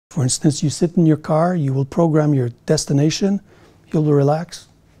For instance, you sit in your car, you will program your destination, you'll relax,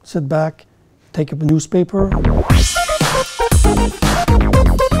 sit back, take up a newspaper.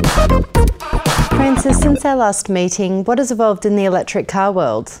 Francis, since our last meeting, what has evolved in the electric car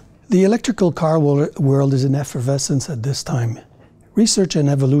world? The electrical car world is in effervescence at this time. Research and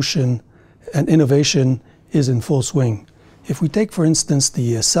evolution and innovation is in full swing. If we take, for instance,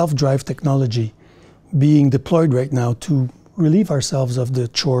 the self-drive technology being deployed right now to relieve ourselves of the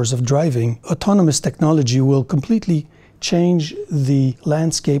chores of driving, autonomous technology will completely change the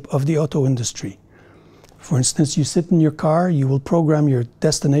landscape of the auto industry. For instance, you sit in your car, you will program your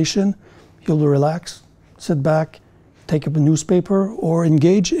destination, you'll relax, sit back, take up a newspaper, or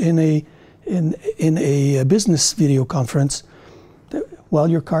engage in a business video conference while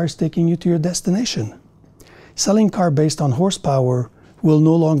your car is taking you to your destination. Selling car based on horsepower will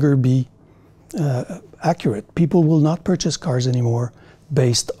no longer be accurate. People will not purchase cars anymore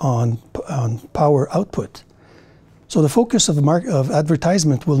based on power output. So the focus of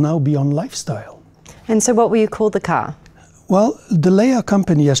advertisement will now be on lifestyle. And so what will you call the car? Well, the Lea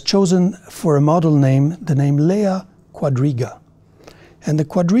company has chosen for a model name the name Lea Quadriga. And the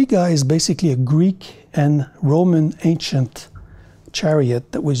Quadriga is basically a Greek and Roman ancient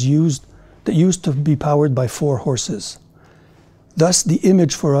chariot that used to be powered by 4 horses. Thus, the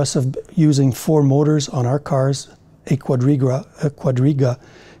image for us of using 4 motors on our cars, a quadriga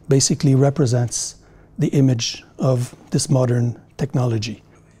basically represents the image of this modern technology.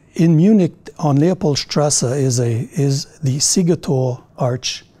 In Munich, on Leopoldstrasse, is the Siegertor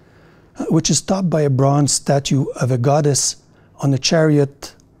Arch, which is topped by a bronze statue of a goddess on a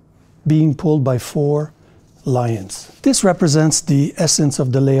chariot being pulled by 4 lions. This represents the essence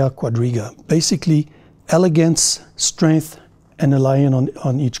of the Lea Quadriga, basically elegance, strength, and a lion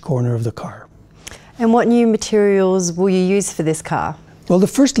on each corner of the car. And what new materials will you use for this car? Well, the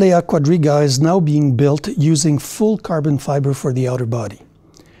first Lea Quadriga is now being built using full carbon fiber for the outer body.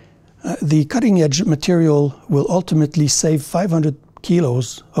 The cutting-edge material will ultimately save 500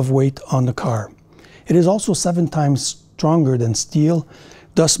 kilos of weight on the car. It is also 7 times stronger than steel,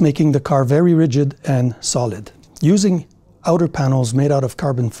 thus making the car very rigid and solid. Using outer panels made out of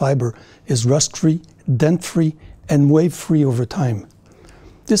carbon fiber is rust-free, dent-free, and wave-free over time.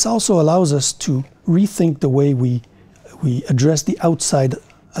 This also allows us to rethink the way we address the outside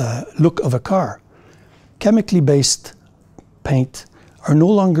look of a car. Chemically based paint are no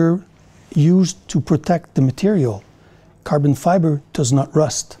longer used to protect the material. Carbon fiber does not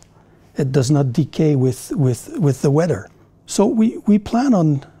rust. It does not decay with the weather. So we plan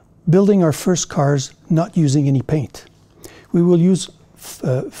on building our first cars not using any paint. We will use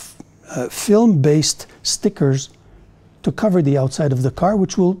film-based stickers to cover the outside of the car,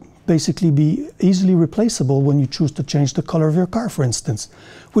 which will basically be easily replaceable when you choose to change the color of your car, for instance,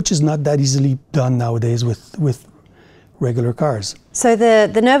 which is not that easily done nowadays with regular cars. So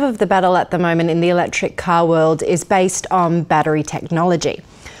the nerve of the battle at the moment in the electric car world is based on battery technology.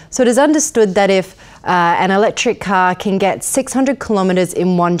 So it is understood that if an electric car can get 600 kilometres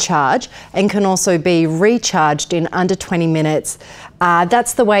in one charge and can also be recharged in under 20 minutes,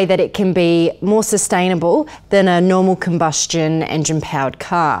 that's the way that it can be more sustainable than a normal combustion engine-powered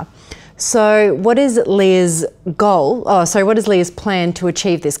car. So what is Lea's goal? What is Lea's plan to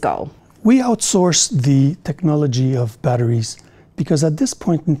achieve this goal? We outsource the technology of batteries because at this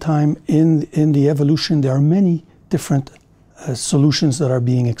point in time in the evolution there are many different solutions that are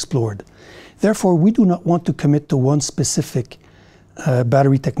being explored. Therefore, we do not want to commit to one specific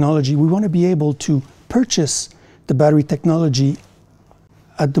battery technology. We want to be able to purchase the battery technology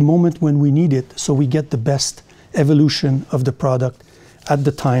at the moment when we need it, so we get the best evolution of the product at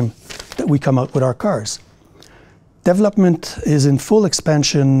the time that we come out with our cars. Development is in full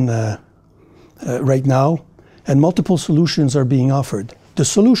expansion right now, and multiple solutions are being offered. The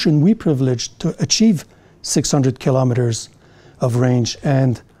solution we privileged to achieve 600 kilometers of range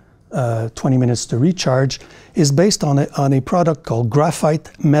and 20 minutes to recharge is based on a product called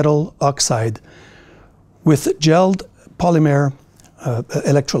graphite metal oxide with gelled polymer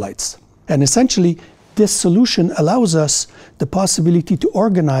electrolytes. And essentially, this solution allows us the possibility to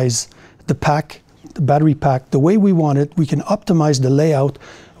organize the pack, the battery pack, the way we want it. We can optimize the layout,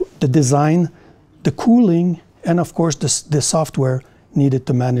 the design, the cooling, and of course the software needed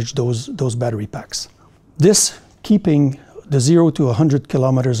to manage those battery packs. This keeping the 0 to 100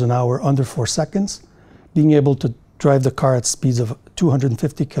 kilometers an hour under 4 seconds, being able to drive the car at speeds of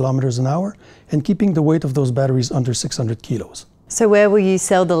 250 kilometers an hour, and keeping the weight of those batteries under 600 kilos. So where will you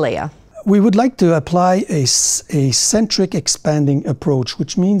sell the Lea? We would like to apply a centric expanding approach,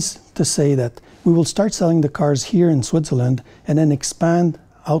 which means to say that we will start selling the cars here in Switzerland and then expand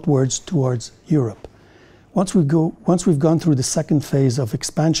outwards towards Europe. Once we've gone through the second phase of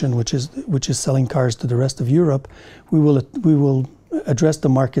expansion, which is selling cars to the rest of Europe, we will address the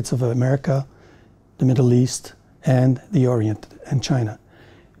markets of America, the Middle East, and the Orient and China.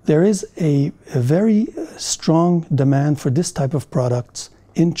 There is a very strong demand for this type of products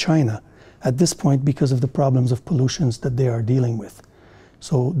in China at this point because of the problems of pollutions that they are dealing with.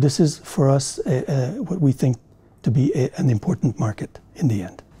 So this is for us what we think to be an important market in the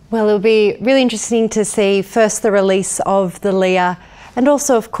end. Well, it'll be really interesting to see first the release of the Lea and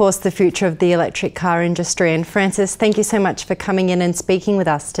also, of course, the future of the electric car industry. And Francis, thank you so much for coming in and speaking with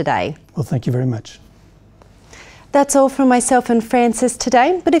us today. Well, thank you very much. That's all from myself and Francis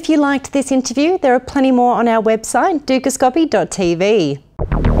today. But if you liked this interview, there are plenty more on our website,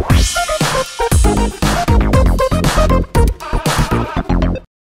 dukascopy.tv.